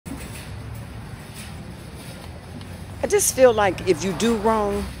I just feel like if you do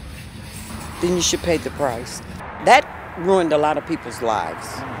wrong, then you should pay the price. That ruined a lot of people's lives,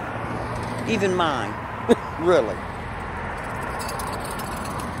 even mine, really.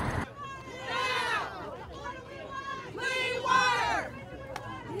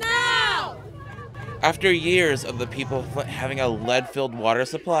 After years of the people of Flint having a lead-filled water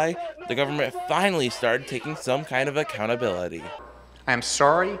supply, the government finally started taking some kind of accountability. I am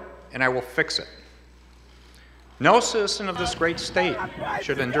sorry, and I will fix it. No citizen of this great state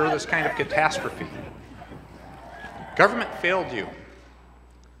should endure this kind of catastrophe. Government failed you.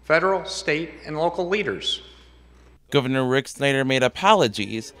 Federal, state, and local leaders. Governor Rick Snyder made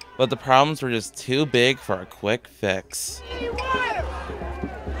apologies, but the problems were just too big for a quick fix.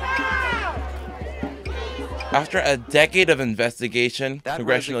 After a decade of investigation,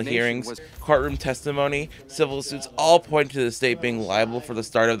 congressional hearings, courtroom testimony, civil suits all point to the state being liable for the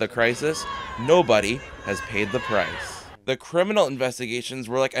start of the crisis, nobody has paid the price. The criminal investigations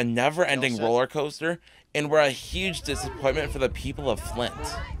were like a never-ending roller coaster and were a huge disappointment for the people of Flint.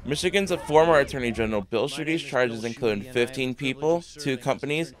 Michigan's former Attorney General Bill Schuette's charges included 15 people, 2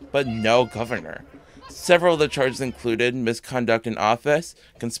 companies, but no governor. Several of the charges included misconduct in office,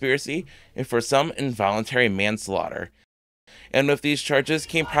 conspiracy, and for some, involuntary manslaughter. And with these charges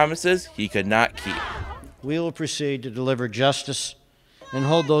came promises he could not keep. We will proceed to deliver justice and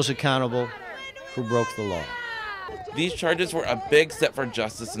hold those accountable who broke the law. These charges were a big step for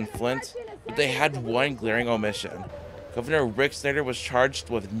justice in Flint, but they had one glaring omission. Governor Rick Snyder was charged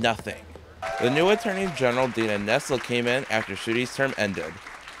with nothing. The new Attorney General Dana Nessel came in after Schuette's term ended.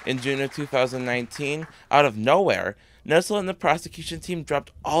 In June of 2019, out of nowhere, Nessel and the prosecution team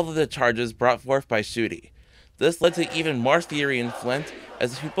dropped all of the charges brought forth by Schuette. This led to even more fury in Flint,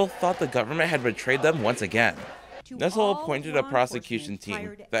 as people thought the government had betrayed them once again. Nessel appointed a prosecution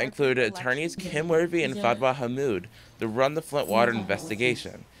team that included attorneys Kim Worthy and Fadwa Hammoud to run the Flint water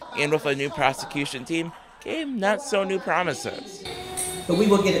investigation. And with a new prosecution team came not-so-new promises. But we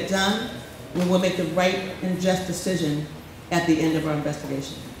will get it done. We will make the right and just decision at the end of our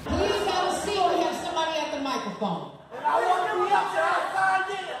investigation. Please have a seat. We have somebody at the microphone.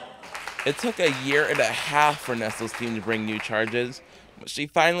 It took a year and a half for Nessel's team to bring new charges, but she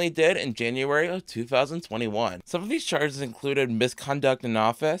finally did in January of 2021. Some of these charges included misconduct in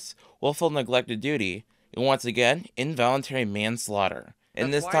office, willful neglect of duty, and once again, involuntary manslaughter.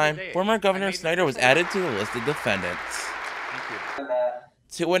 And this time, former Governor Snyder was added to the list of defendants.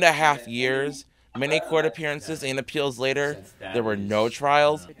 2.5 years, many court appearances and appeals later, there were no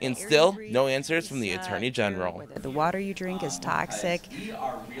trials, and still no answers from the Attorney General. The water you drink is toxic.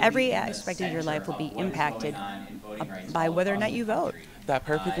 Every aspect of your life will be impacted by whether or not you vote. That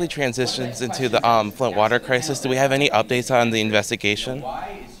perfectly transitions into the Flint water crisis. Do we have any updates on the investigation?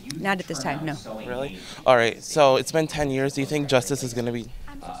 Not at this time, no. Really? All right, so it's been 10 years. Do you think justice is going to be...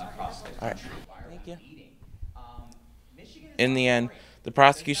 All right. Thank you. In the end, the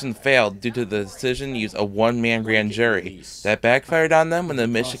prosecution failed due to the decision to use a one-man grand jury. That backfired on them when the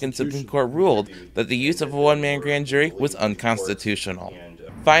Michigan Supreme Court ruled that the use of a one-man grand jury was unconstitutional.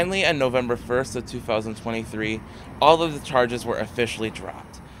 Finally, on November 1st of 2023, all of the charges were officially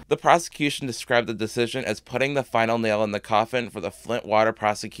dropped. The prosecution described the decision as putting the final nail in the coffin for the Flint water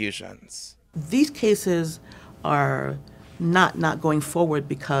prosecutions. These cases are not going forward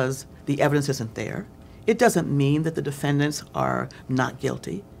because the evidence isn't there. It doesn't mean that the defendants are not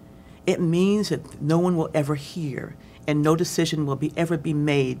guilty. It means that no one will ever hear and no decision will ever be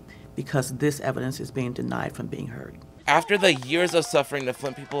made because this evidence is being denied from being heard. After the years of suffering the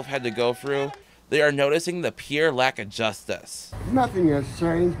Flint people have had to go through, they are noticing the pure lack of justice. Nothing has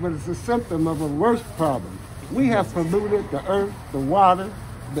changed, but it's a symptom of a worse problem. We have polluted the earth, the water,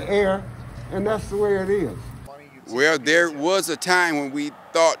 the air, and that's the way it is. Well, there was a time when we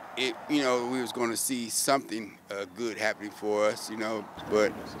thought we was going to see something good happening for us,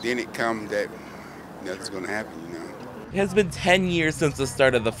 but then it comes that nothing's going to happen, It has been 10 years since the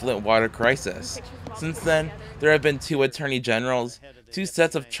start of the Flint water crisis. Since then, there have been 2 attorney generals, 2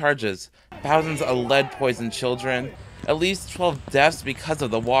 sets of charges, thousands of lead-poisoned children, at least 12 deaths because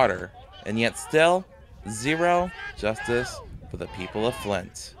of the water, and yet still, zero justice for the people of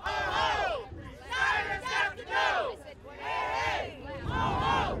Flint.